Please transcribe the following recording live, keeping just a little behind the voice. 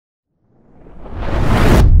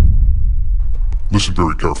Listen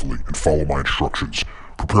very carefully and follow my instructions.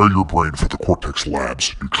 Prepare your brain for the Cortex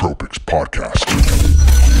Labs Nootropics podcast.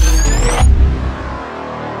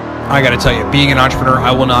 I gotta tell you, being an entrepreneur,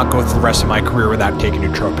 I will not go through the rest of my career without taking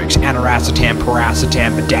nootropics. Aniracetam,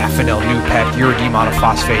 piracetam, modafinil, Nupep, uridine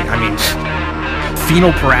monophosphate. I mean,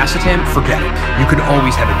 phenylpiracetam, forget it. You can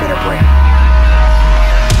always have a better brain.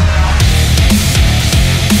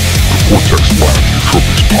 The Cortex Labs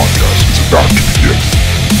Nootropics podcast is about to begin.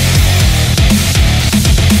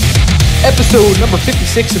 Episode number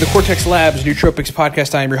 56 of the Cortex Labs Nootropics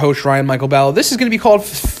podcast. I am your host, Ryan Michael Ballo. This is going to be called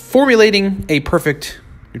Formulating a Perfect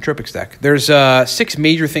Nootropic Stack. There's 6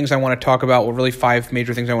 major things I want to talk about, well, really 5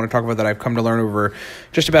 major things I want to talk about that I've come to learn over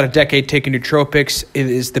just about a decade taking nootropics. It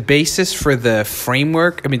is the basis for the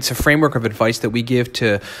framework. I mean, it's a framework of advice that we give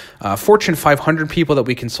to Fortune 500 people that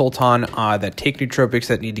we consult on that take nootropics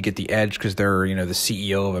that need to get the edge because they're, the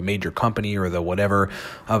CEO of a major company or the whatever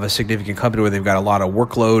of a significant company where they've got a lot of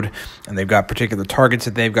workload and they've got particular targets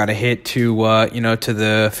that they've got to hit to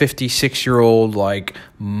the 56-year-old like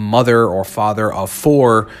mother or father of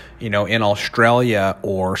 4 in Australia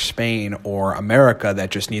or Spain or America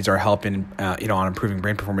that just needs our help in, on improving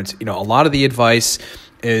brain performance. A lot of the advice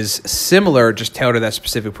is similar, just tailored to that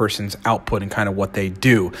specific person's output and kind of what they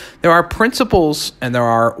do. There are principles and there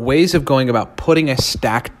are ways of going about putting a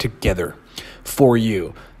stack together for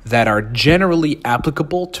you that are generally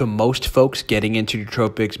applicable to most folks getting into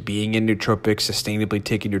nootropics, being in nootropics, sustainably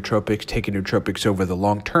taking nootropics over the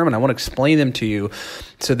long term. And I want to explain them to you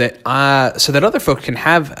so that other folks can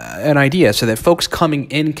have an idea, so that folks coming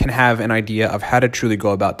in can have an idea of how to truly go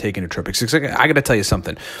about taking nootropics. I got to tell you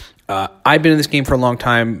something. I've been in this game for a long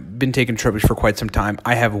time, been taking nootropics for quite some time.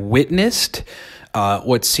 I have witnessed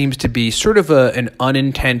what seems to be sort of an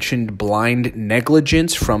unintentioned blind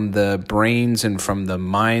negligence from the brains and from the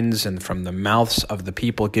minds and from the mouths of the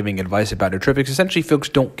people giving advice about nootropics. Essentially, folks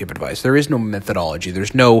don't give advice. There is no methodology.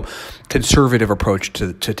 There's no conservative approach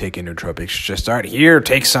to taking nootropics. Just, all right, here,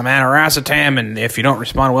 take some aniracetam, and if you don't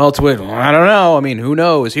respond well to it, well, I don't know. I mean, who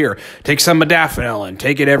knows? Here, take some modafinil and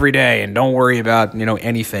take it every day and don't worry about,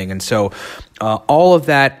 anything. And so all of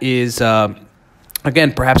that is...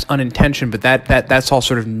 Again, perhaps unintentional, but that's all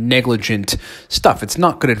sort of negligent stuff. It's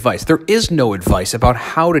not good advice. There is no advice about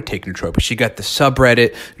how to take nootropics. You got the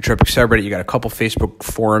subreddit, nootropic subreddit. You got a couple Facebook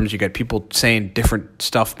forums. You got people saying different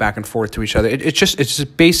stuff back and forth to each other. It's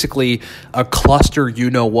just basically a cluster,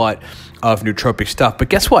 of nootropic stuff. But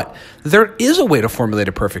guess what? There is a way to formulate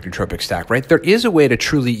a perfect nootropic stack, right? There is a way to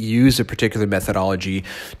truly use a particular methodology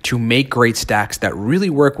to make great stacks that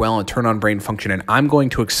really work well and turn on brain function. And I'm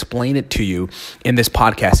going to explain it to you in this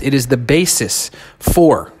podcast. It is the basis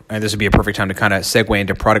for, and this would be a perfect time to kind of segue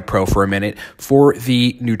into Product Pro for a minute, for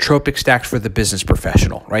the nootropic stacks for the business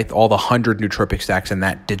professional, right? All the 100 nootropic stacks in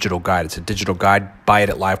that digital guide. It's a digital guide. Buy it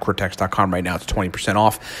at livecortex.com right now. It's 20%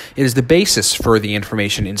 off. It is the basis for the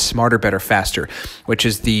information in Smarter, Better, Faster, which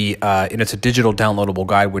is and it's a digital downloadable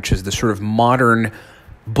guide, which is the sort of modern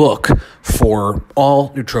book for all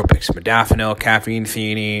nootropics: modafinil, caffeine,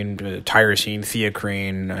 theanine, tyrosine,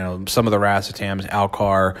 theacrine, some of the racetams,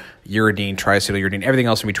 Alcar, uridine, triacyleuridine, everything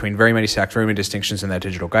else in between. Very many stacks, very many distinctions in that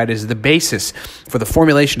digital guide. It is the basis for the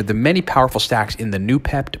formulation of the many powerful stacks in the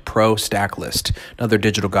Noopept Pro stack list, another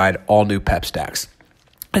digital guide, all Noopept stacks.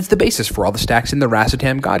 It's the basis for all the stacks in the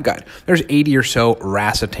Racetam God Guide. There's 80 or so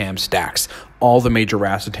Racetam stacks, all the major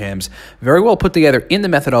Racetams, very well put together in the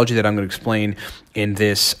methodology that I'm going to explain in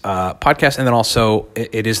this podcast. And then also,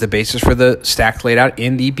 it is the basis for the stack laid out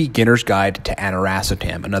in the Beginner's Guide to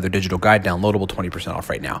Aniracetam, another digital guide, downloadable, 20% off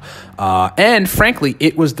right now. And frankly,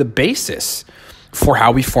 it was the basis for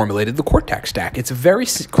how we formulated the Cortex stack.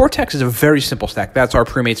 Cortex is a very simple stack. That's our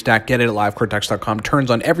pre-made stack. Get it at livecortex.com.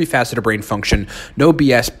 Turns on every facet of brain function. No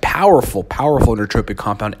BS. Powerful nootropic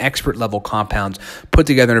compound, expert level compounds put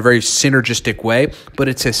together in a very synergistic way, but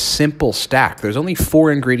it's a simple stack. There's only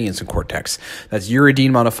 4 ingredients in Cortex. That's uridine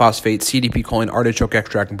monophosphate, CDP choline, artichoke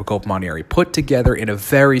extract, and bacopa monnieri, put together in a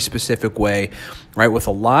very specific way, right, with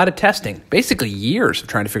a lot of testing, basically years of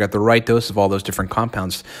trying to figure out the right dose of all those different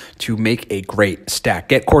compounds to make a great stack.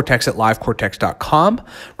 Get Cortex at livecortex.com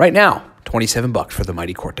right now. $27 for the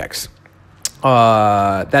mighty Cortex.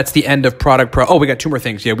 That's the end of Product Pro. Oh, we got 2 more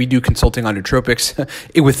things. Yeah, we do consulting on nootropics.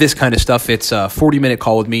 With this kind of stuff, it's a 40-minute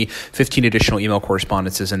call with me, 15 additional email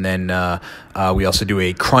correspondences, and then we also do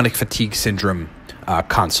a chronic fatigue syndrome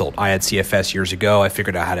consult. I had CFS years ago. I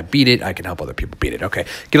figured out how to beat it. I can help other people beat it. Okay.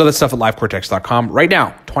 Get all that stuff at livecortex.com right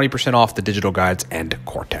now. 20% off the digital guides and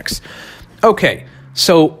Cortex. Okay.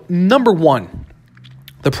 So number 1,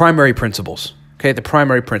 the primary principles. Okay. The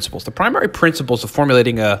primary principles of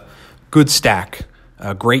formulating a good stack,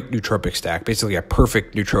 a great nootropic stack, basically a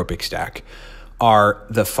perfect nootropic stack, are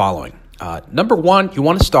the following. Number one, you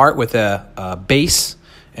want to start with a base,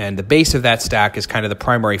 and the base of that stack is kind of the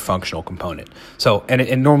primary functional component. So, and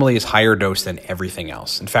it normally is higher dose than everything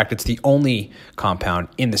else. In fact, it's the only compound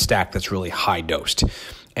in the stack that's really high dosed.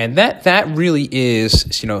 And that really is,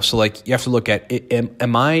 so like you have to look at,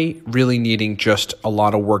 am I really needing just a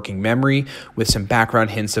lot of working memory with some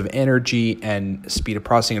background hints of energy and speed of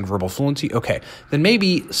processing and verbal fluency? Okay, then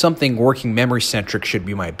maybe something working memory centric should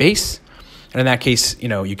be my base. And in that case,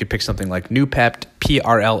 you could pick something like Noopept,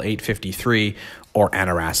 PRL 853, or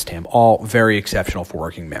Aniracetam, all very exceptional for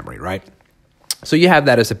working memory, right? So you have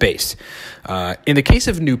that as a base. In the case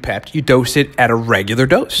of Noopept, you dose it at a regular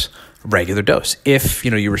dose. If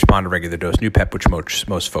you respond to regular dose Noopept, which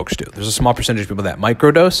most folks do. There's a small percentage of people that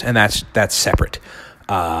microdose, and that's separate.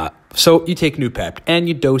 So you take Noopept and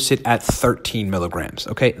you dose it at 13 milligrams.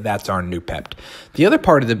 Okay, that's our Noopept. The other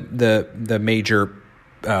part of the major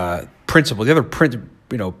principle, the other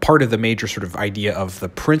part of the major sort of idea of the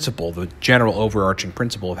principle, the general overarching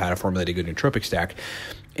principle of how to formulate a good nootropic stack,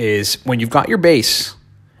 is when you've got your base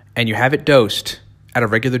and you have it dosed at a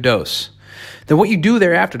regular dose, then what you do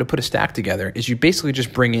thereafter to put a stack together is you basically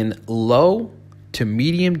just bring in low to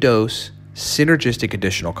medium dose synergistic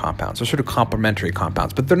additional compounds, or sort of complementary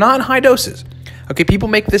compounds, but they're not in high doses. Okay, people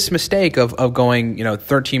make this mistake of going,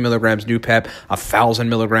 13 milligrams Noopept, 1,000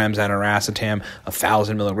 milligrams Aniracetam,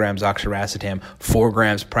 1,000 milligrams oxiracetam, 4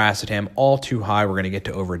 grams piracetam, all too high. We're going to get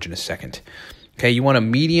to overage in a second. Okay, you want a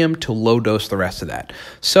medium to low dose the rest of that.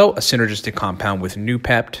 So a synergistic compound with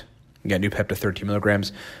Noopept, you got Noopept at 13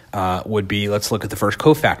 milligrams, would be, let's look at the first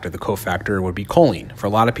cofactor. The cofactor would be choline. For a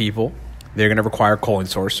lot of people, they're going to require choline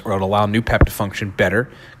source, or it'll allow Noopept to function better,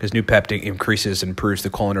 because Noopept increases and improves the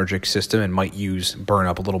cholinergic system and might burn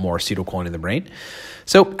up a little more acetylcholine in the brain.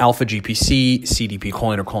 So alpha GPC, CDP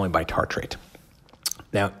choline, or choline bitartrate.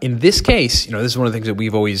 Now, in this case, this is one of the things that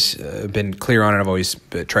we've always been clear on, and I've always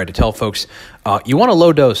tried to tell folks. You want to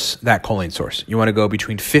low dose that choline source. You want to go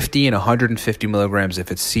between 50 and 150 milligrams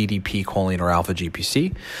if it's CDP choline or alpha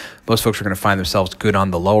GPC. Most folks are going to find themselves good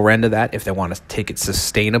on the lower end of that if they want to take it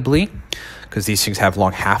sustainably, because these things have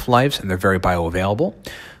long half-lives and they're very bioavailable.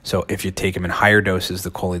 So if you take them in higher doses, the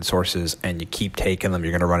choline sources, and you keep taking them,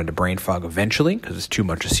 you're going to run into brain fog eventually, because it's too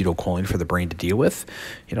much acetylcholine for the brain to deal with.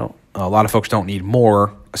 A lot of folks don't need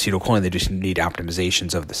more acetylcholine. They just need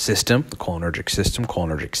optimizations of the system, the cholinergic system,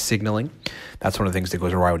 cholinergic signaling. That's one of the things that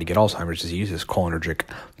goes awry when you get Alzheimer's disease, is cholinergic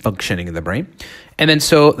functioning in the brain. And then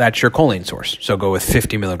so that's your choline source. So go with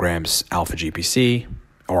 50 milligrams alpha GPC,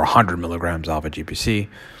 or 100 milligrams alpha GPC,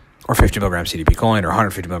 or 50 milligrams CDP choline, or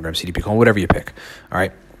 150 milligrams CDP choline, whatever you pick. All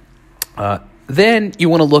right. Then you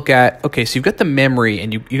want to look at, okay, so you've got the memory,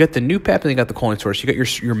 and you got the Noopept, and you got the choline source. You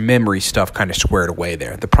got your memory stuff kind of squared away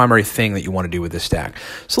there, the primary thing that you want to do with this stack.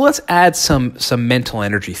 So let's add some mental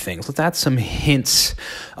energy things. Let's add some hints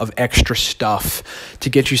of extra stuff to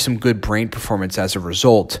get you some good brain performance as a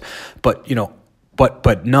result.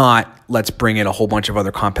 But not let's bring in a whole bunch of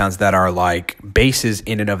other compounds that are like bases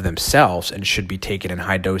in and of themselves and should be taken in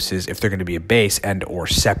high doses if they're going to be a base and or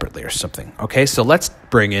separately or something. Okay, so let's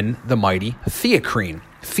bring in the mighty theacrine.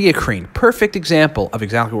 Theacrine, perfect example of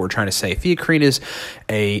exactly what we're trying to say. Theacrine is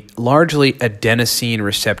a largely adenosine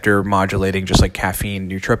receptor modulating, just like caffeine,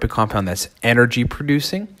 nootropic compound that's energy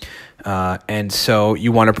producing. And so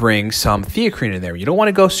you want to bring some theacrine in there. You don't want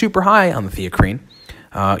to go super high on the theacrine.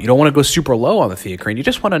 You don't want to go super low on the theacrine. You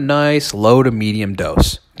just want a nice low to medium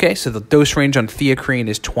dose. Okay, so the dose range on theacrine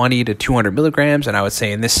is 20 to 200 milligrams, and I would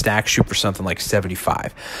say in this stack, shoot for something like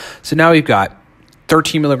 75. So now we've got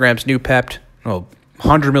 13 milligrams Noopept,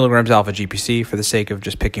 100 milligrams alpha GPC for the sake of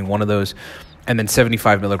just picking one of those, and then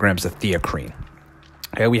 75 milligrams of theacrine.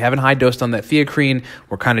 Okay, we haven't high dosed on that theacrine.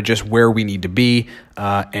 We're kind of just where we need to be,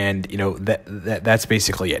 and that's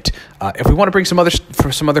basically it. If we want to bring some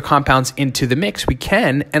other compounds into the mix, we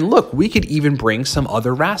can. And look, we could even bring some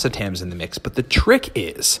other racetams in the mix. But the trick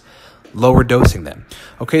is lower dosing them.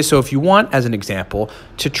 Okay, so if you want, as an example,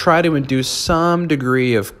 to try to induce some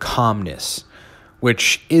degree of calmness,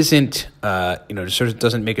 which isn't, just sort of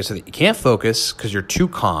doesn't make it so that you can't focus because you're too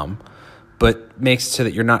calm, but makes it so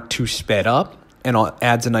that you're not too sped up, and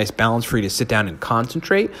adds a nice balance for you to sit down and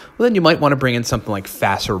concentrate, well, then you might want to bring in something like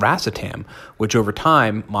fasiracetam, which over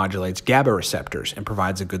time modulates GABA receptors and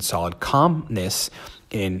provides a good solid calmness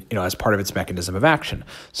as part of its mechanism of action.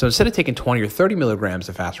 So instead of taking 20 or 30 milligrams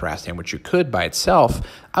of fasiracetam, which you could by itself,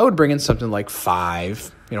 I would bring in something like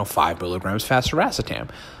 5 milligrams fasiracetam.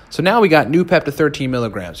 So now we got Noopept at 13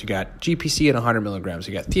 milligrams. You got GPC at 100 milligrams.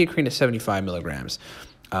 You got theacrine at 75 milligrams.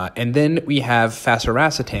 And then we have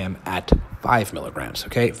fasiracetam at 5 milligrams,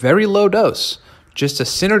 okay? Very low dose. Just a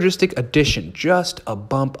synergistic addition, just a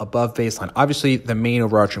bump above baseline. Obviously, the main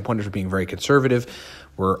overarching point is we're being very conservative.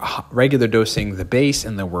 We're regular dosing the base,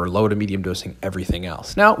 and then we're low to medium dosing everything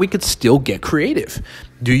else. Now, we could still get creative.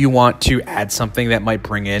 Do you want to add something that might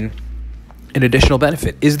bring in an additional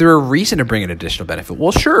benefit? Is there a reason to bring an additional benefit?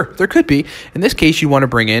 Well, sure, there could be. In this case, you want to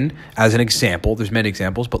bring in, as an example, there's many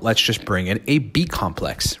examples, but let's just bring in a B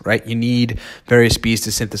complex, right? You need various Bs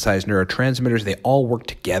to synthesize neurotransmitters. They all work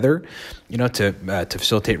together, to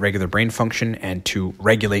facilitate regular brain function and to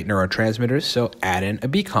regulate neurotransmitters. So add in a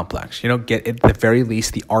B complex, get at the very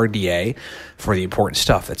least the RDA for the important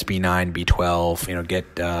stuff. That's B9, B12,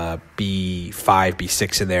 get B5,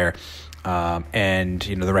 B6 in there. And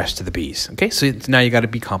the rest of the Bs. Okay, so now you got a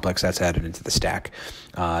B complex that's added into the stack.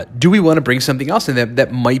 Do we want to bring something else in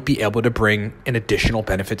that might be able to bring an additional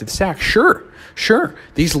benefit to the stack? Sure.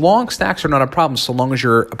 These long stacks are not a problem so long as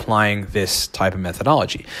you're applying this type of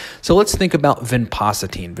methodology. So let's think about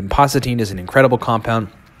vinpocetine. Vinpocetine is an incredible compound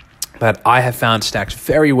that I have found stacks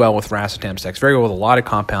very well with racetam, stacks very well with a lot of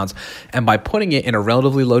compounds, and by putting it in a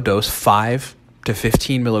relatively low dose, 5 to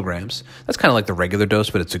 15 milligrams. That's kind of like the regular dose,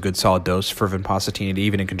 but it's a good solid dose for vinpocetine,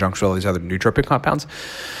 even in conjunction with all these other nootropic compounds.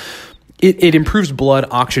 It improves blood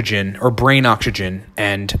oxygen or brain oxygen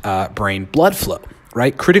and brain blood flow,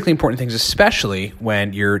 right? Critically important things, especially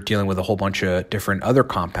when you're dealing with a whole bunch of different other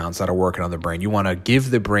compounds that are working on the brain. You want to give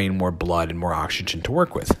the brain more blood and more oxygen to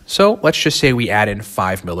work with. So let's just say we add in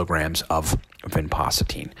 5 milligrams of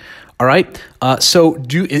vinpocetine. All right.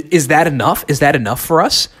 Is that enough? Is that enough for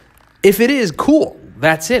us? If it is, cool.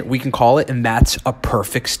 That's it. We can call it, and that's a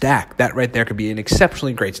perfect stack. That right there could be an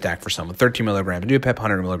exceptionally great stack for someone. 13 milligrams Nootropic,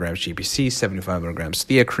 100 milligrams GPC, 75 milligrams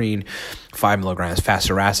theacrine, 5 milligrams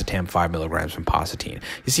fasiracetam, 5 milligrams vinpocetine.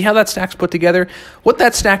 You see how that stack's put together? What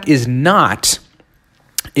that stack is not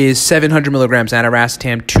is 700 milligrams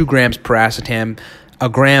aniracetam, 2 grams piracetam, a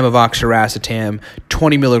gram of oxiracetam,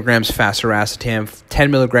 20 milligrams fasiracetam, 10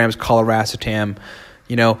 milligrams coliracetam,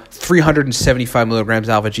 375 milligrams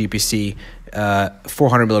alpha GPC,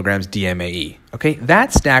 400 milligrams DMAE. Okay,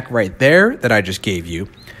 that stack right there that I just gave you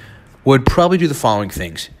would probably do the following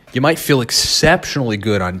things. You might feel exceptionally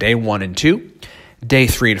good on day 1 and 2. Day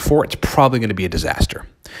 3 and 4, it's probably going to be a disaster.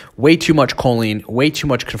 Way too much choline, way too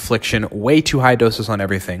much confliction, way too high doses on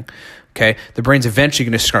everything. Okay, the brain's eventually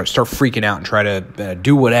going to start freaking out and try to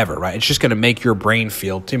do whatever, right? It's just going to make your brain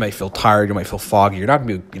you might feel tired, you might feel foggy, you're not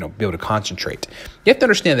going to be able to concentrate. You have to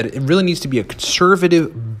understand that it really needs to be a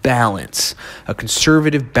conservative balance when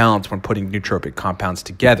putting nootropic compounds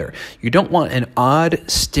together. You don't want an odd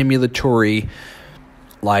stimulatory,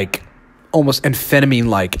 like almost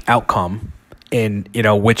amphetamine-like outcome in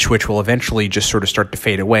which will eventually just sort of start to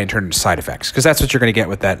fade away and turn into side effects, because that's what you're going to get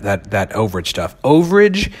with that overage stuff.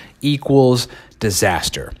 Overage equals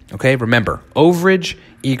disaster. Okay, remember, overage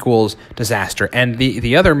equals disaster. And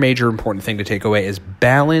the other major important thing to take away is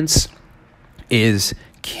balance is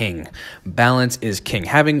king. Balance is king.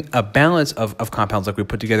 Having a balance of compounds like we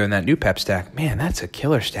put together in that Nootropic stack, man, that's a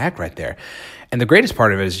killer stack right there. And the greatest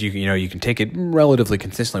part of it is you can take it relatively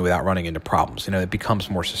consistently without running into problems. It becomes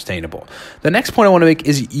more sustainable. The next point I want to make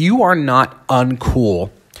is you are not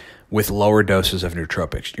uncool with lower doses of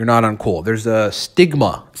nootropics. You're not uncool. There's a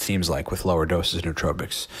stigma, it seems like, with lower doses of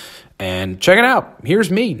nootropics. And check it out. Here's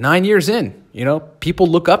me, 9 years in. People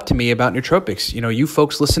look up to me about nootropics. You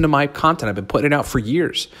folks listen to my content. I've been putting it out for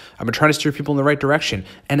years. I've been trying to steer people in the right direction.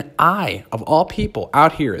 And I, of all people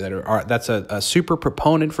out here that's a super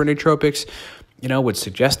proponent for nootropics, would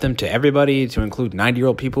suggest them to everybody, to include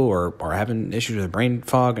 90-year-old people or having issues with brain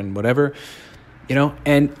fog and whatever,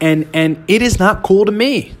 and it is not cool to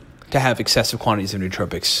me to have excessive quantities of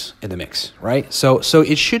nootropics in the mix, right? So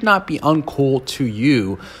it should not be uncool to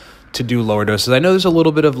you to do lower doses. I know there's a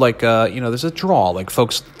little bit of there's a draw. Like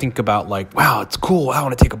folks think about wow, it's cool. I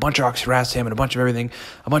want to take a bunch of oxiracetam and a bunch of everything,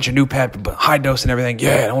 a bunch of Nootropic, but high dose and everything.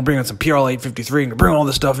 Yeah, I want to bring in some PRL-853 and bring all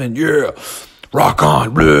this stuff in. Yeah. Rock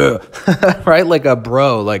on, right? Like a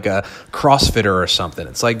bro, like a CrossFitter or something.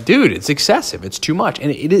 It's like, dude, it's excessive. It's too much. And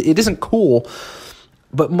it isn't cool.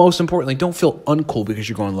 But most importantly, don't feel uncool because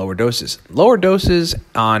you're going lower doses. Lower doses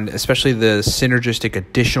on especially the synergistic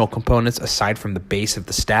additional components aside from the base of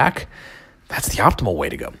the stack, that's the optimal way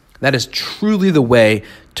to go. That is truly the way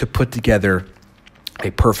to put together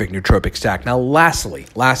a perfect nootropic stack. Now, lastly,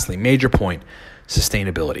 major point,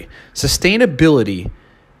 sustainability. Sustainability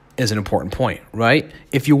is an important point, right?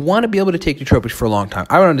 If you want to be able to take nootropics for a long time,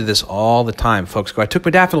 I run into this all the time. Folks go, I took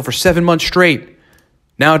modafinil for 7 months straight.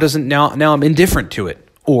 Now I'm indifferent to it.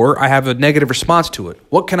 or I have a negative response to it.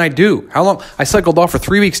 What can I do? How long? I cycled off for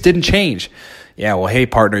 3 weeks, didn't change. Yeah, well, hey,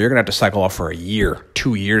 partner, you're going to have to cycle off for a year,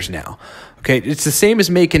 2 years now. Okay, it's the same as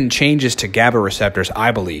making changes to GABA receptors,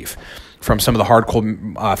 I believe, from some of the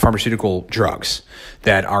hardcore pharmaceutical drugs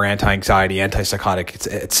that are anti-anxiety, antipsychotic,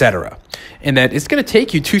 et cetera. And that it's going to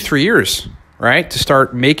take you 2-3 years, right, to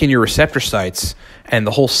start making your receptor sites and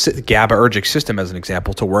the whole GABAergic system, as an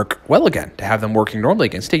example, to work well again, to have them working normally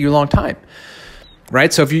again. It's taking you a long time,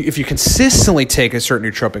 right? So if you consistently take a certain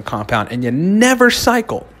nootropic compound and you never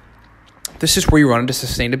cycle, this is where you run into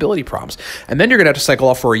sustainability problems. And then you're going to have to cycle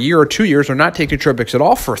off for a year or 2 years or not take nootropics at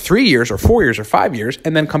all for 3 years or 4 years or 5 years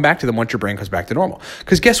and then come back to them once your brain comes back to normal.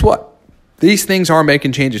 Because guess what? These things are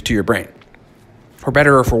making changes to your brain, for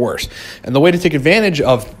better or for worse. And the way to take advantage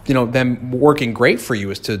of them working great for you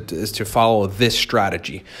is to follow this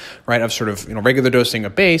strategy, right? Of sort of regular dosing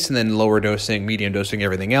of base and then lower dosing, medium dosing,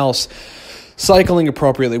 everything else. Cycling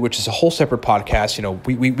appropriately, which is a whole separate podcast.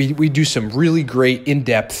 We do some really great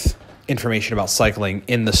in-depth information about cycling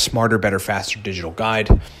in the Smarter, Better, Faster digital guide,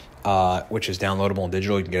 which is downloadable and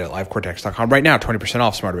digital. You can get it at livecortex.com. Right now, 20%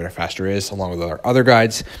 off Smarter, Better, Faster is, along with our other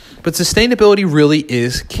guides. But sustainability really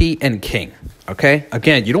is key and king, okay?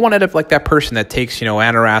 Again, you don't want to end up like that person that takes,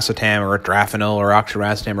 aniracetam or adrafinil or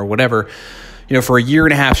oxiracetam or whatever, for a year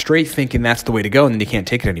and a half straight thinking that's the way to go, and then you can't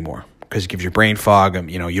take it anymore because it gives you brain fog.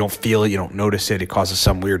 You don't feel it, you don't notice it. It causes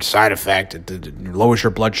some weird side effect. It lowers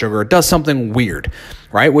your blood sugar. It does something weird,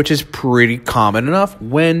 right? Which is pretty common enough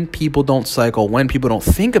when people don't cycle, when people don't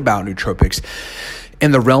think about nootropics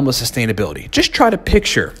in the realm of sustainability. Just try to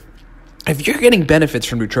picture, if you're getting benefits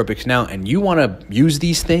from nootropics now and you want to use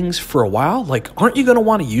these things for a while, aren't you going to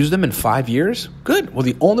want to use them in 5 years? Good. Well,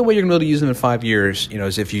 the only way you're going to be able to use them in 5 years,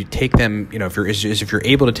 is if you take them, if you're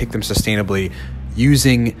able to take them sustainably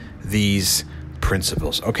using these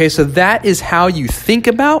principles. Okay, so that is how you think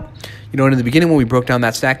about, and in the beginning when we broke down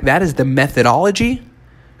that stack, that is the methodology,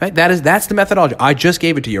 right? That's the methodology. I just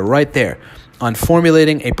gave it to you right there on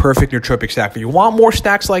formulating a perfect nootropic stack. If you want more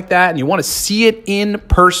stacks like that and you want to see it in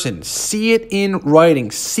person, see it in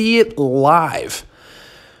writing, see it live,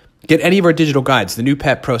 get any of our digital guides, the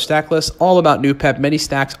NooPep Pro Stack List, all about NooPep, many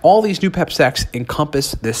stacks. All these NooPep stacks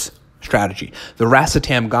encompass this strategy. The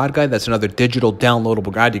Racetam God Guide, that's another digital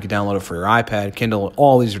downloadable guide. You can download it for your iPad, Kindle.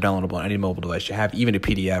 All these are downloadable on any mobile device you have, even a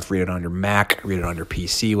PDF. Read it on your Mac, read it on your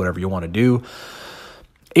PC, whatever you want to do.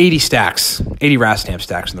 80 stacks, 80 Racetam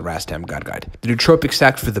stacks in the Racetam God Guide. The Nootropic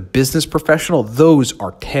Stack for the business professional, those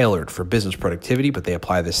are tailored for business productivity, but they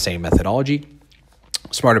apply the same methodology.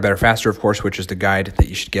 Smarter, Better, Faster, of course, which is the guide that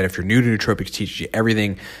you should get if you're new to nootropics, teaches you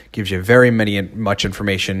everything, gives you much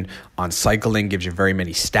information on cycling, gives you very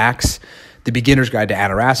many stacks. The Beginner's Guide to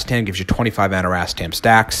Aniracetam gives you 25 Aniracetam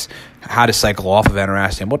stacks, how to cycle off of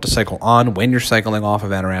Aniracetam, what to cycle on when you're cycling off of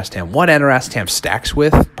Aniracetam, what Aniracetam stacks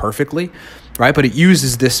with perfectly, right? But it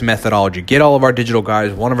uses this methodology. Get all of our digital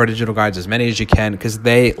guides, one of our digital guides, as many as you can, because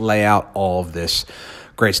they lay out all of this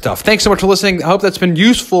great stuff. Thanks so much for listening. I hope that's been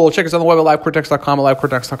useful. Check us on the web at livecortex.com, at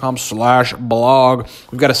livecortex.com/blog.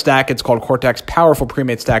 We've got a stack. It's called Cortex Powerful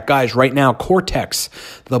Pre-Made Stack. Guys, right now, Cortex,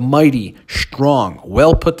 the mighty, strong,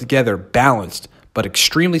 well put together, balanced, but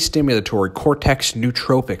extremely stimulatory Cortex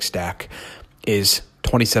Nootropic Stack is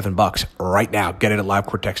 $27 right now. Get it at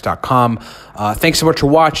livecortex.com. Thanks so much for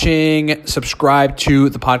watching. Subscribe to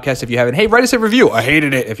the podcast if you haven't. Hey, write us a review. I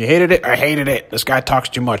hated it. If you hated it, I hated it. This guy talks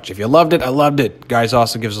too much. If you loved it, I loved it. Guys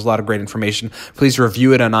also gives us a lot of great information. Please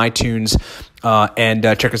review it on iTunes and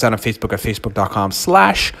check us out on Facebook at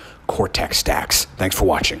facebook.com/Cortex Stacks. Thanks for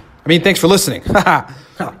watching. Thanks for listening. All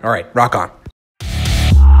right, rock on.